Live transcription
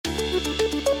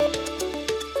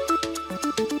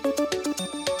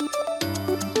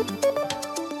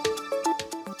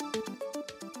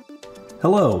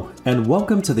Hello, and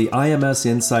welcome to the IMS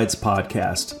Insights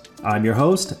podcast. I'm your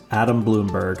host, Adam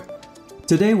Bloomberg.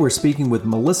 Today we're speaking with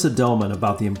Melissa Doman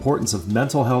about the importance of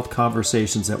mental health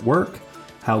conversations at work,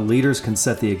 how leaders can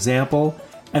set the example,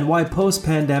 and why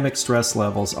post-pandemic stress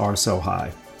levels are so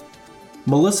high.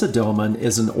 Melissa Doman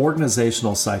is an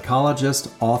organizational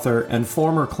psychologist, author, and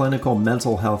former clinical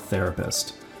mental health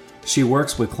therapist. She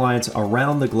works with clients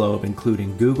around the globe,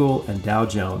 including Google and Dow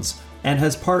Jones, and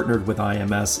has partnered with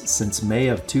IMS since May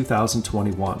of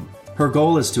 2021. Her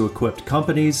goal is to equip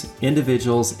companies,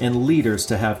 individuals, and leaders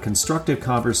to have constructive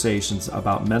conversations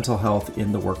about mental health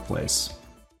in the workplace.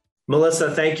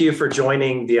 Melissa, thank you for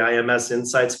joining the IMS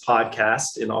Insights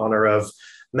podcast in honor of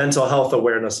Mental Health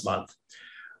Awareness Month.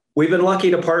 We've been lucky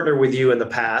to partner with you in the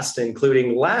past,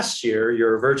 including last year,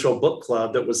 your virtual book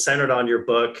club that was centered on your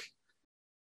book,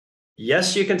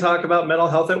 Yes, You Can Talk About Mental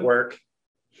Health at Work,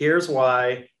 Here's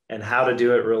Why, and How to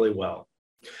Do It Really Well.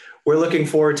 We're looking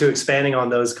forward to expanding on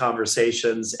those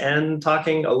conversations and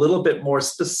talking a little bit more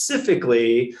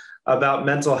specifically about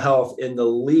mental health in the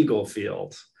legal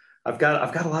field. I've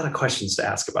got a lot of questions to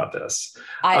ask about this.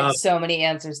 I have so many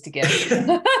answers to give.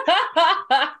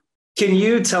 Can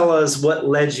you tell us what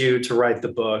led you to write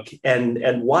the book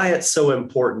and why it's so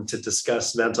important to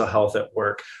discuss mental health at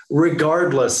work,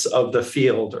 regardless of the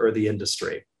field or the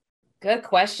industry? Good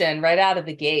question, right out of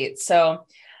the gate. So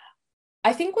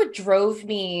I think what drove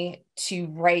me to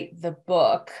write the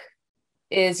book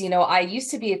is, I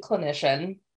used to be a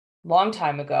clinician a long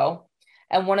time ago.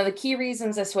 And one of the key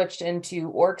reasons I switched into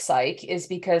org psych is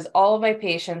because all of my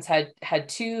patients had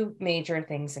two major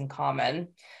things in common.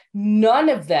 None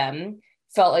of them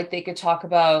felt like they could talk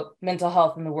about mental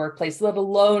health in the workplace, let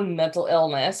alone mental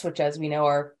illness, which, as we know,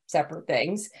 are separate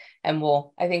things. And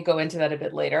we'll, I think, go into that a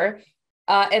bit later.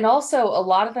 And also, a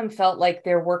lot of them felt like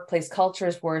their workplace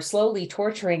cultures were slowly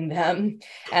torturing them.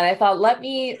 And I thought, let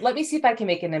me see if I can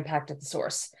make an impact at the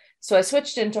source. So I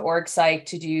switched into org psych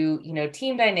to do,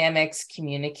 team dynamics,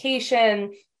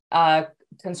 communication,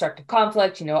 constructive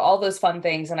conflict, all those fun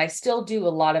things. And I still do a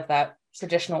lot of that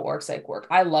traditional org psych work.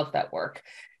 I love that work.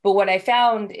 But what I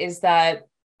found is that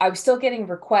I was still getting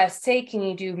requests, hey, can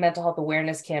you do mental health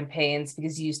awareness campaigns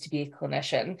because you used to be a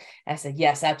clinician? And I said,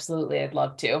 yes, absolutely. I'd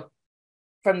love to.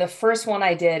 From the first one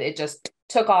I did, it just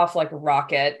took off like a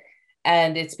rocket.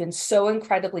 And it's been so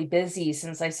incredibly busy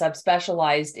since I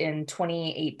subspecialized in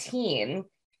 2018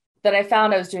 that I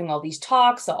found I was doing all these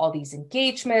talks, all these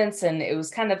engagements, and it was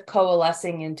kind of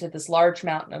coalescing into this large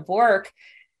mountain of work.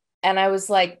 And I was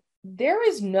like, there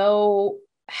is no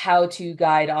how-to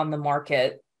guide on the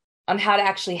market on how to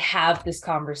actually have this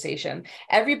conversation.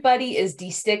 Everybody is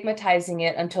destigmatizing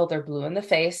it until they're blue in the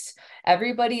face.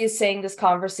 Everybody is saying this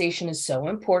conversation is so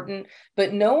important,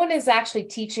 but no one is actually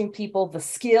teaching people the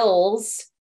skills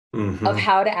of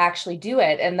how to actually do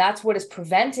it. And that's what is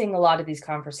preventing a lot of these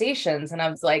conversations. And I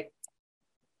was like,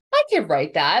 I could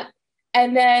write that.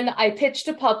 And then I pitched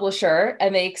a publisher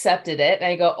and they accepted it. And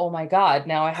I go, oh my God,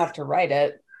 now I have to write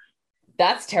it.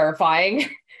 That's terrifying.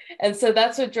 And so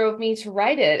that's what drove me to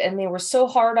write it. And they were so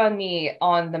hard on me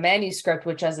on the manuscript,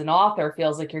 which as an author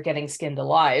feels like you're getting skinned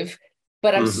alive.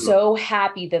 But I'm so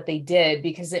happy that they did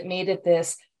because it made it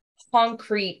this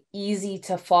concrete, easy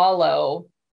to follow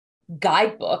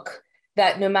guidebook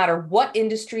that no matter what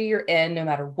industry you're in, no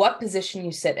matter what position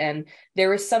you sit in,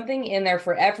 there is something in there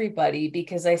for everybody.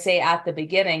 Because I say at the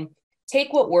beginning,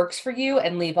 take what works for you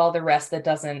and leave all the rest that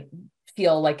doesn't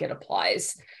feel like it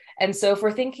applies. And so if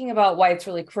we're thinking about why it's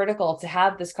really critical to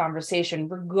have this conversation,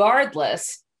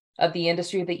 regardless of the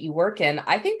industry that you work in,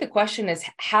 I think the question is,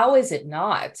 how is it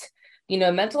not?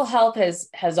 Mental health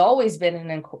has always been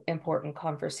an important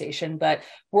conversation, but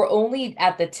we're only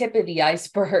at the tip of the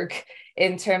iceberg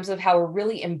in terms of how we're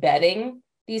really embedding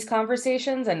these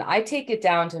conversations. And I take it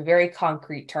down to very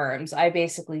concrete terms. I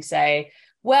basically say,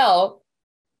 well,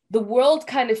 the world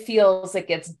kind of feels like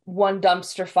it's one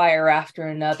dumpster fire after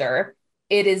another.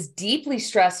 It is deeply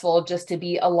stressful just to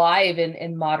be alive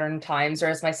in modern times, or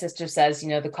as my sister says,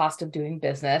 the cost of doing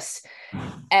business.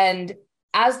 And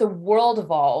as the world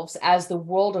evolves, as the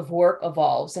world of work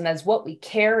evolves, and as what we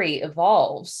carry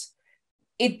evolves,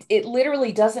 it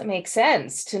literally doesn't make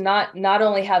sense to not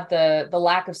only have the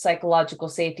lack of psychological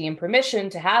safety and permission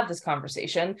to have this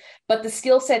conversation, but the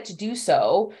skill set to do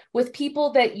so with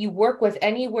people that you work with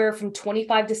anywhere from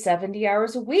 25 to 70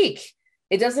 hours a week.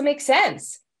 It doesn't make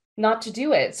sense not to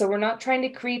do it. So we're not trying to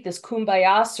create this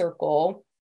kumbaya circle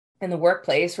in the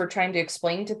workplace. We're trying to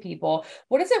explain to people,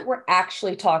 what is it we're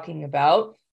actually talking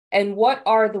about? And what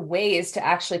are the ways to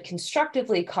actually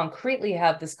constructively, concretely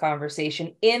have this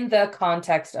conversation in the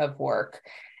context of work?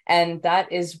 And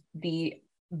that is the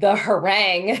the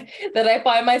harangue that I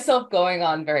find myself going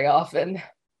on very often.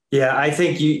 Yeah, I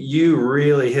think you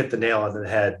really hit the nail on the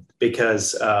head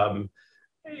because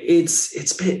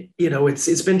it's been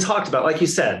it's been talked about, like you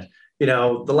said,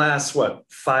 the last what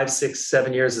 5, 6,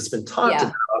 7 years it's been talked Yeah.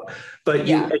 about, but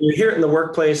Yeah. you hear it in the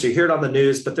workplace, you hear it on the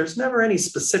news, but there's never any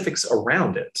specifics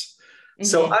around it.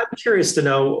 So Hmm. I'm curious to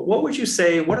know, what would you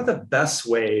say, what are the best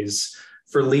ways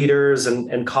for leaders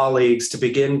and colleagues to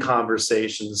begin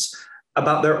conversations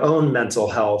about their own mental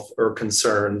health or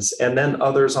concerns, and then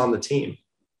others on the team?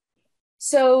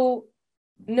 So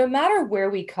no matter where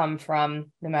we come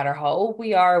from, no matter how old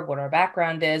we are, what our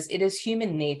background is, it is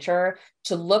human nature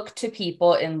to look to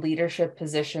people in leadership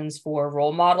positions for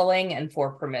role modeling and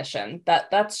for permission.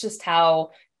 That's just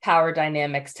how power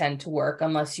dynamics tend to work,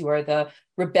 unless you are the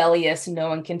rebellious, no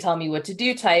one can tell me what to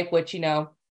do type, which,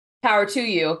 power to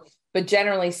you. But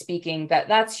generally speaking,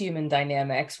 that's human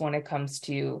dynamics when it comes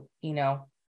to,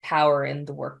 power in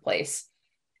the workplace.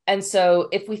 And so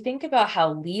if we think about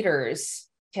how leaders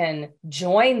can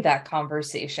join that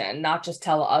conversation, not just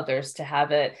tell others to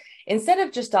have it, instead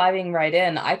of just diving right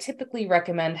in, I typically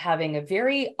recommend having a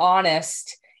very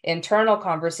honest internal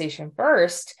conversation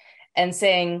first and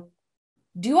saying,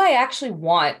 do I actually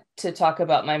want to talk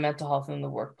about my mental health in the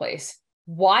workplace?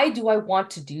 Why do I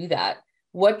want to do that?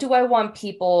 What do I want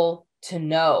people to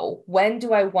know? When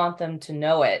do I want them to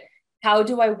know it? How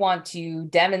do I want to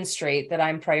demonstrate that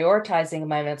I'm prioritizing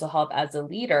my mental health as a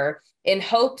leader, in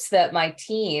hopes that my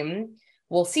team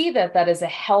will see that that is a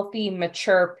healthy,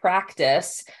 mature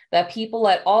practice that people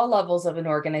at all levels of an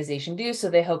organization do, so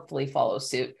they hopefully follow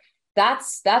suit.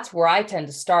 That's where I tend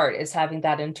to start, is having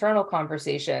that internal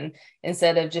conversation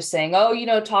instead of just saying,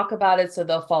 oh, talk about it so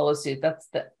they'll follow suit.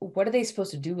 What are they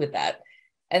supposed to do with that?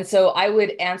 And so I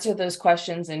would answer those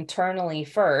questions internally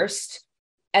first,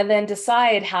 and then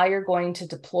decide how you're going to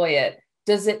deploy it.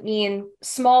 Does it mean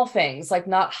small things like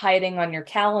not hiding on your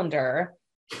calendar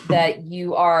that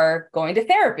you are going to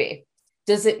therapy?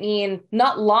 Does it mean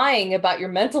not lying about your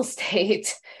mental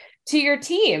state to your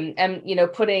team and,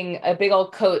 putting a big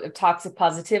old coat of toxic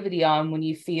positivity on when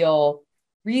you feel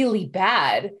really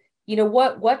bad?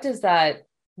 What does that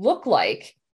look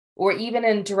like? Or even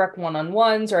in direct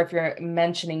one-on-ones, or if you're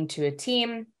mentioning to a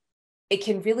team, it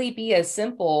can really be as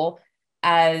simple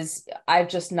as, I've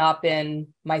just not been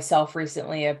myself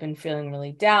recently. I've been feeling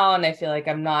really down. I feel like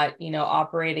I'm not,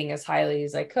 operating as highly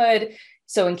as I could.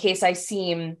 So in case I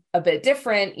seem a bit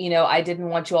different, I didn't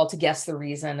want you all to guess the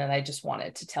reason, and I just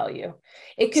wanted to tell you.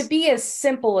 It could be as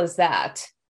simple as that.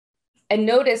 And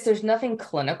notice there's nothing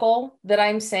clinical that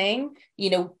I'm saying.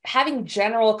 Having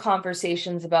general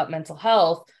conversations about mental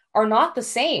health are not the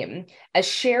same as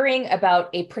sharing about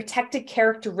a protected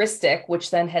characteristic, which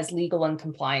then has legal and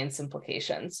compliance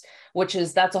implications,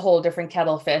 that's a whole different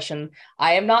kettle of fish. And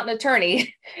I am not an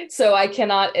attorney, so I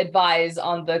cannot advise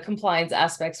on the compliance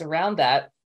aspects around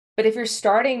that. But if you're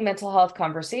starting mental health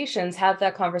conversations, have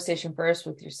that conversation first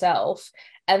with yourself,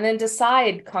 and then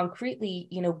decide concretely,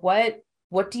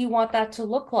 what do you want that to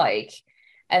look like?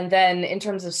 And then in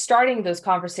terms of starting those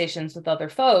conversations with other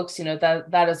folks,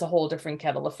 that is a whole different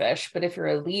kettle of fish. But if you're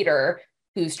a leader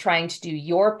who's trying to do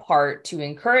your part to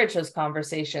encourage those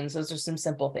conversations, those are some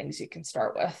simple things you can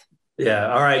start with.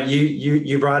 Yeah. All right.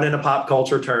 You brought in a pop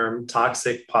culture term,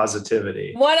 toxic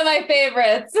positivity. One of my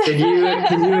favorites.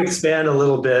 Can you expand a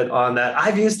little bit on that?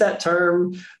 I've used that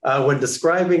term when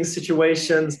describing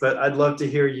situations, but I'd love to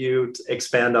hear you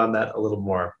expand on that a little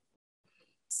more.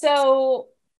 So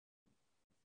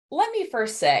let me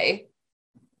first say,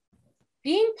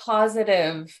 being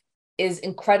positive is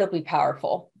incredibly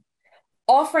powerful.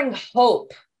 Offering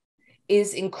hope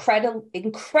is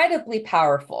incredibly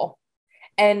powerful.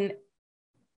 And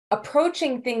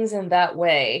approaching things in that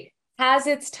way has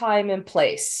its time and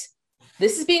place.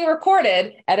 This is being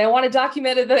recorded, and I want to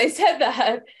document it that I said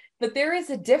that, but there is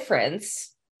a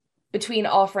difference between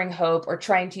offering hope or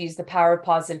trying to use the power of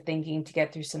positive thinking to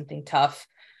get through something tough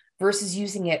versus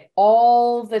using it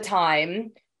all the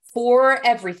time for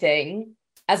everything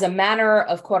as a manner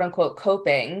of quote unquote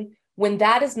coping, when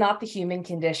that is not the human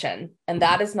condition and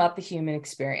that is not the human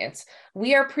experience.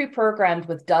 We are pre-programmed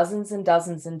with dozens and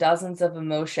dozens and dozens of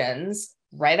emotions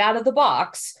right out of the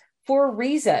box for a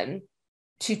reason,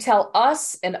 to tell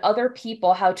us and other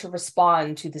people how to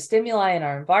respond to the stimuli in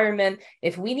our environment,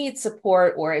 if we need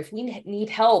support or if we need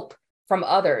help from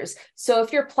others. So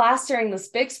if you're plastering this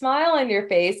big smile on your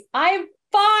face, I'm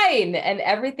fine, and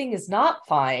everything is not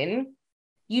fine,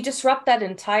 you disrupt that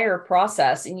entire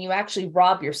process, and you actually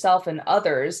rob yourself and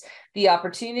others the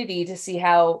opportunity to see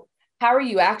how are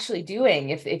you actually doing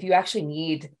if you actually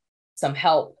need some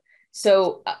help.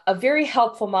 So a very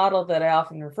helpful model that I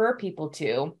often refer people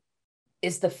to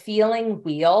is the feeling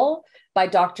wheel by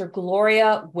Dr.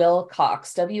 Gloria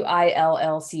Wilcox,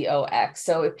 Willcox.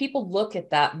 So if people look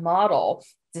at that model,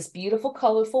 this beautiful,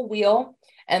 colorful wheel,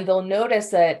 and they'll notice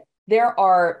that there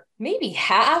are maybe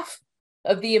half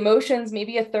of the emotions,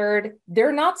 maybe a third,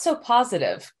 they're not so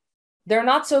positive. They're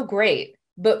not so great,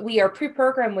 but we are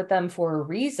pre-programmed with them for a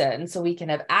reason, so we can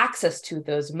have access to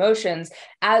those emotions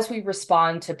as we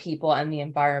respond to people and the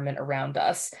environment around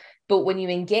us. But when you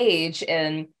engage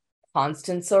in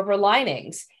constant silver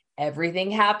linings,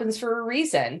 everything happens for a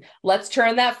reason. Let's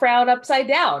turn that frown upside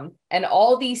down, and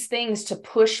all these things to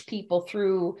push people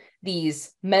through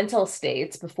these mental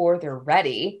states before they're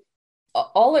ready.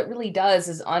 All it really does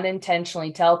is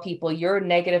unintentionally tell people your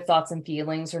negative thoughts and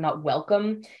feelings are not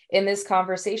welcome in this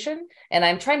conversation. And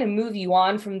I'm trying to move you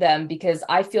on from them because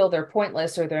I feel they're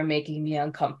pointless or they're making me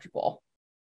uncomfortable.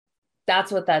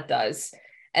 That's what that does.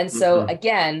 And so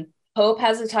again, hope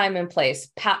has a time and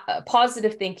place.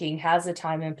 Positive thinking has a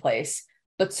time and place,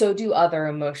 but so do other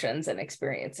emotions and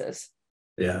experiences.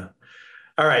 Yeah.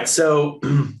 All right. So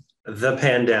the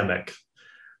pandemic.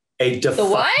 A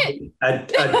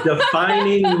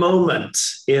defining moment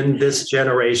in this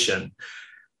generation.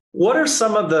 What are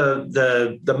some of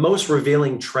the most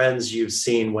revealing trends you've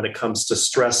seen when it comes to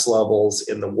stress levels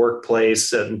in the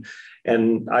workplace?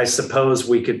 And I suppose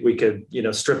we could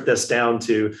strip this down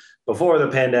to before the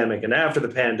pandemic and after the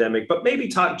pandemic, but maybe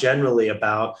talk generally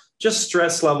about just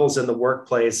stress levels in the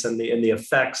workplace and the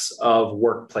effects of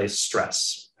workplace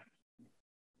stress.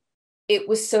 It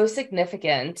was so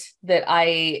significant that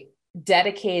I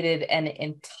dedicated an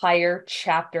entire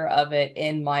chapter of it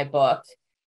in my book.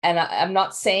 And I'm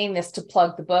not saying this to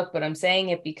plug the book, but I'm saying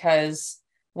it because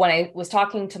when I was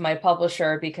talking to my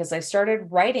publisher, because I started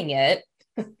writing it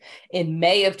in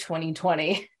May of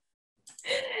 2020,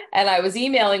 and I was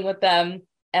emailing with them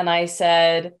and I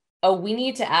said, oh, we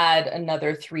need to add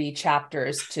another 3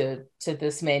 chapters to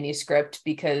this manuscript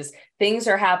because things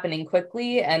are happening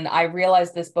quickly. And I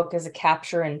realized this book is a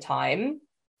capture in time.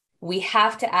 We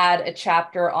have to add a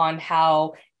chapter on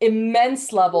how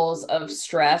immense levels of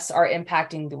stress are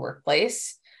impacting the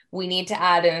workplace. We need to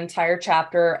add an entire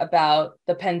chapter about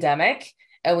the pandemic.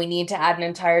 And we need to add an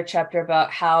entire chapter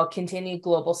about how continued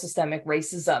global systemic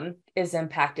racism is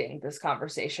impacting this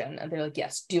conversation. And they're like,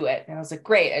 yes, do it. And I was like,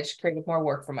 great. I just created more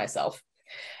work for myself.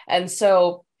 And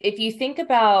so if you think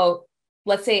about,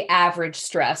 let's say, average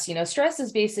stress, stress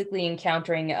is basically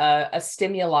encountering a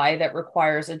stimuli that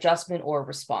requires adjustment or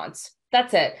response.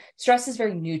 That's it. Stress is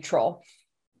very neutral.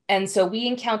 And so we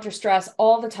encounter stress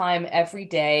all the time, every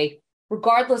day,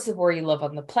 regardless of where you live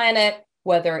on the planet,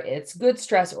 whether it's good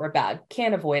stress or bad,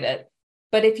 can't avoid it.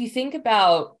 But if you think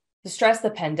about the stress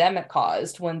the pandemic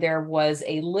caused, when there was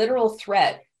a literal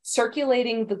threat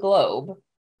circulating the globe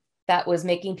that was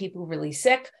making people really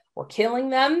sick or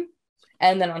killing them,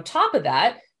 and then on top of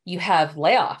that, you have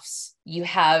layoffs, you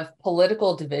have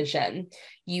political division,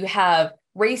 you have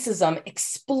racism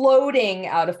exploding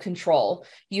out of control,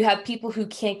 you have people who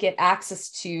can't get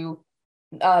access to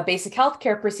basic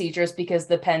healthcare procedures because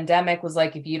the pandemic was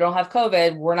like, if you don't have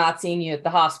COVID, we're not seeing you at the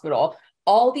hospital.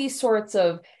 All these sorts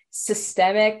of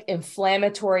systemic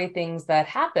inflammatory things that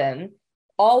happen,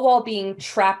 all while being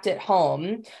trapped at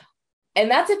home.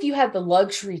 And that's if you had the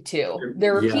luxury to.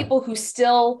 There were people who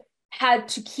still had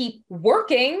to keep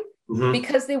working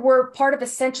because they were part of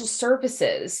essential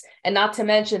services. And not to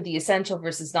mention the essential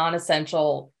versus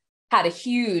non-essential had a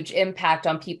huge impact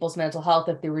on people's mental health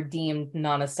if they were deemed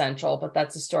non-essential, but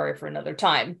that's a story for another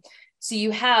time. So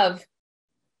you have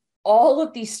all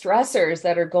of these stressors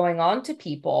that are going on to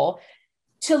people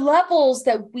to levels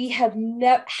that we have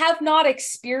not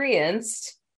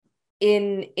experienced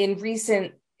in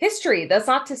recent history. That's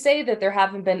not to say that there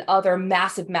haven't been other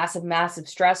massive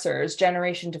stressors,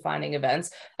 generation-defining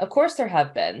events. Of course there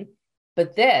have been,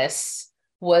 but this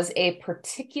was a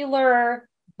particular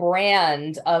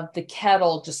brand of the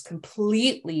kettle just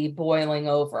completely boiling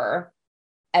over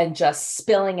and just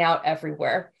spilling out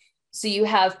everywhere. So you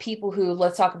have people who,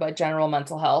 let's talk about general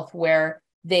mental health, where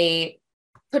they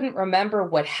couldn't remember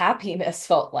what happiness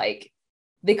felt like.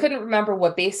 They couldn't remember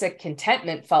what basic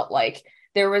contentment felt like.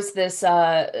 There was this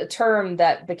term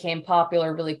that became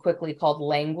popular really quickly called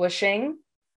languishing,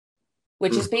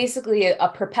 which is basically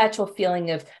a perpetual feeling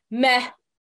of meh.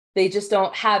 They just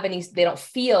don't have any, they don't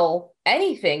feel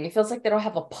anything. It feels like they don't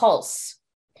have a pulse.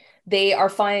 They are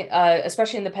fine,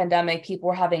 especially in the pandemic, people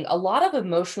were having a lot of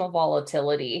emotional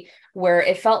volatility where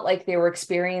it felt like they were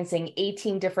experiencing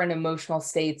 18 different emotional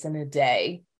states in a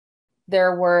day.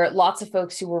 There were lots of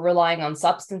folks who were relying on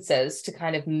substances to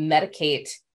kind of medicate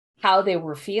how they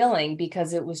were feeling,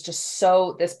 because it was just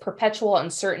so, this perpetual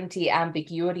uncertainty,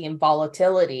 ambiguity, and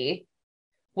volatility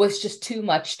was just too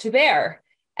much to bear.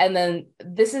 And then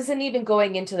this isn't even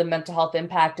going into the mental health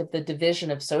impact of the division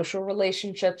of social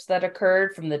relationships that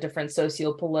occurred from the different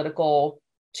socio-political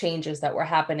changes that were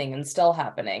happening and still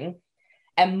happening,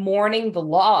 and mourning the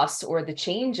loss or the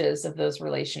changes of those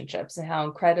relationships and how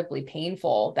incredibly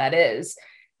painful that is.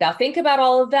 Now think about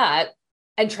all of that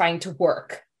and trying to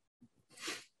work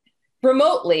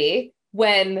remotely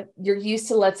when you're used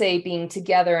to, let's say, being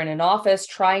together in an office,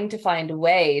 trying to find a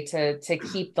way to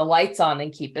keep the lights on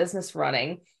and keep business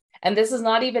running. And this is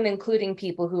not even including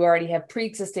people who already have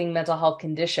pre-existing mental health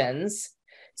conditions.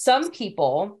 Some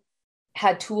people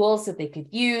had tools that they could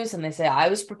use and they say, I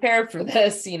was prepared for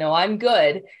this, I'm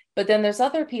good. But then there's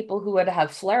other people who would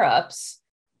have flare-ups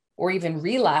or even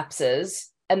relapses.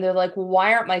 And they're like, well,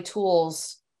 why aren't my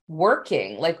tools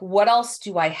working? Like, what else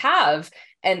do I have?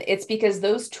 And it's because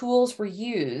those tools were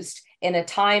used in a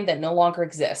time that no longer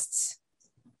exists.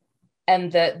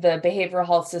 And the behavioral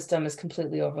health system is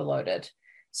completely overloaded.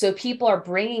 So people are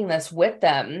bringing this with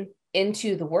them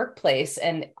into the workplace.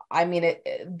 And I mean,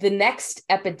 the next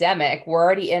epidemic, we're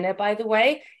already in it, by the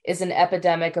way, is an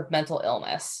epidemic of mental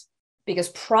illness. Because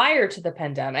prior to the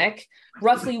pandemic,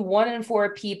 roughly 1 in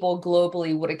 4 people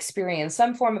globally would experience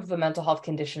some form of a mental health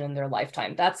condition in their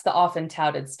lifetime. That's the often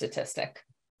touted statistic.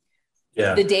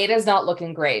 Yeah. The data is not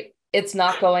looking great. It's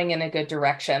not going in a good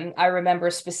direction. I remember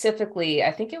specifically,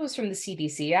 I think it was from the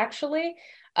CDC actually,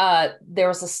 there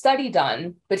was a study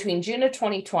done between June of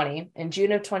 2020 and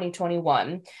June of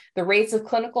 2021. The rates of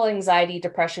clinical anxiety,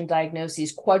 depression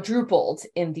diagnoses quadrupled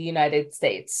in the United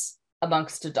States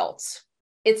amongst adults.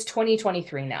 It's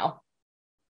 2023 now.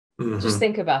 Just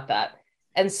think about that.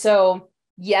 And so,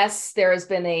 yes, there has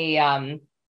been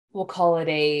we'll call it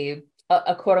a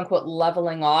quote unquote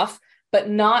leveling off, but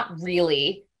not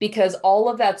really, because all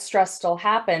of that stress still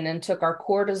happened and took our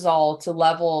cortisol to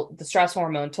level, the stress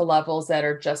hormone, to levels that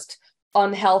are just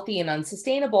unhealthy and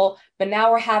unsustainable. But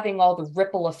now we're having all the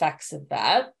ripple effects of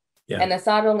that. Yeah. And it's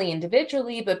not only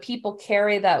individually, but people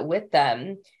carry that with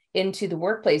them into the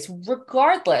workplace,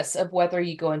 regardless of whether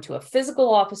you go into a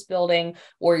physical office building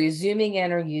or you're Zooming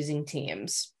in or using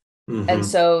Teams. And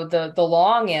so the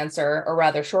long answer, or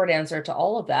rather short answer to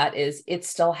all of that, is it's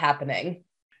still happening.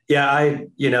 Yeah,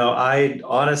 I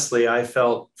honestly, I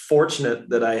felt fortunate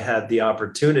that I had the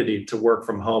opportunity to work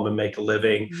from home and make a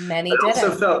living. Many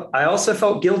didn't. I also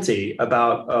felt guilty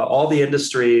about all the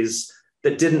industries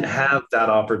that didn't have that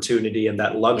opportunity and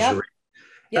that luxury.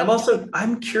 Yep. And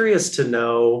I'm curious to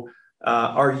know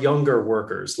our younger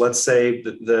workers, let's say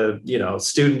the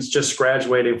students just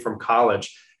graduating from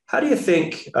college. How do you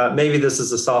think, maybe this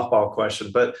is a softball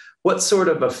question, but what sort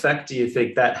of effect do you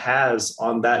think that has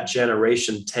on that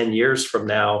generation 10 years from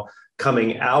now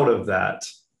coming out of that?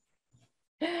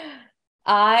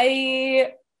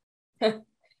 I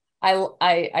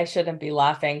shouldn't be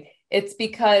laughing. It's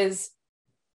because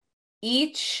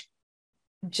each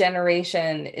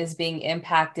generation is being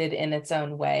impacted in its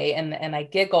own way. And I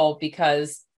giggle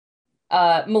because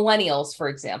millennials, for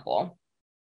example.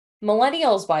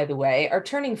 Millennials, by the way, are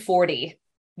turning 40,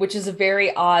 which is a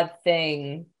very odd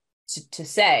thing to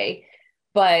say.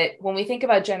 But when we think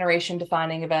about generation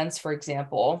defining events, for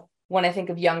example, when I think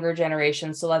of younger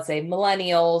generations, so let's say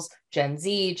millennials, Gen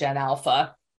Z, Gen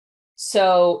Alpha.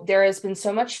 So there has been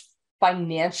so much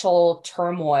financial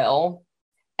turmoil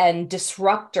and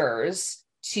disruptors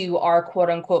to our quote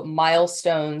unquote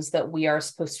milestones that we are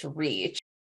supposed to reach,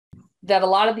 that a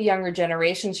lot of the younger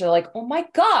generations are like, oh my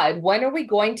God, when are we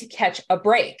going to catch a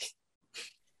break?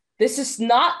 This is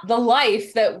not the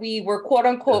life that we were quote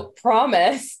unquote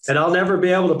promised. And I'll never be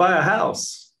able to buy a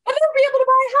house. I'll never be able to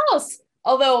buy a house.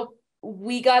 Although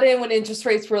we got in when interest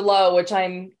rates were low, which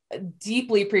I'm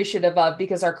deeply appreciative of,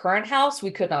 because our current house we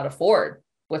could not afford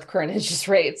with current interest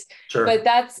rates. Sure. But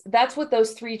that's what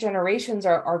those 3 generations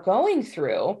are going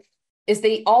through. Is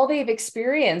they've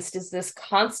experienced is this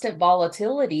constant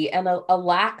volatility and a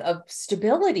lack of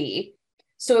stability.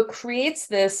 So it creates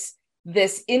this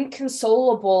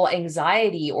inconsolable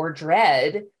anxiety or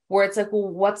dread where it's like, well,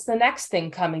 what's the next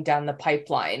thing coming down the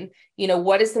pipeline?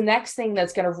 What is the next thing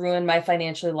that's going to ruin my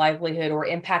financial livelihood or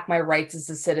impact my rights as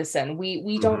a citizen?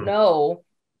 We don't know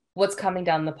what's coming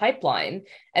down the pipeline.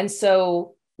 And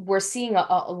so we're seeing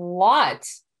a lot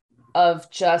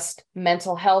of just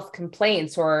mental health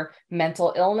complaints or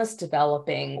mental illness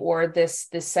developing, or this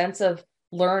sense of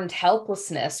learned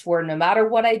helplessness where no matter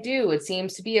what I do, it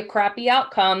seems to be a crappy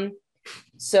outcome.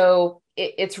 So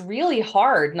it's really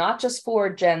hard, not just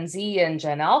for Gen Z and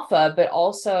Gen Alpha, but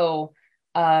also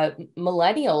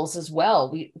millennials as well.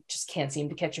 We just can't seem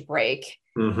to catch a break.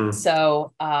 Mm-hmm.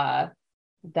 So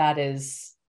that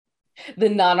is the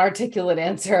non-articulate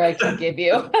answer I can give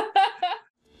you.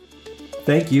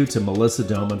 Thank you to Melissa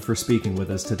Doman for speaking with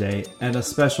us today, and a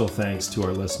special thanks to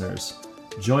our listeners.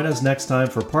 Join us next time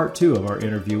for part 2 of our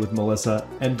interview with Melissa,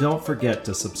 and don't forget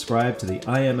to subscribe to the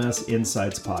IMS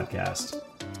Insights podcast.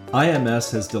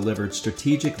 IMS has delivered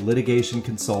strategic litigation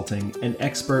consulting and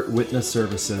expert witness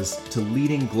services to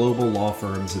leading global law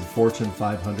firms and Fortune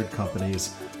 500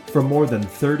 companies for more than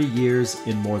 30 years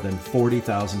in more than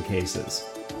 40,000 cases.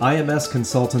 IMS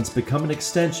consultants become an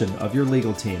extension of your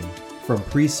legal team, from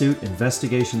pre-suit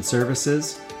investigation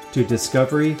services to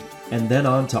discovery and then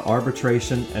on to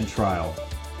arbitration and trial.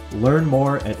 Learn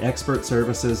more at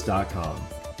expertservices.com.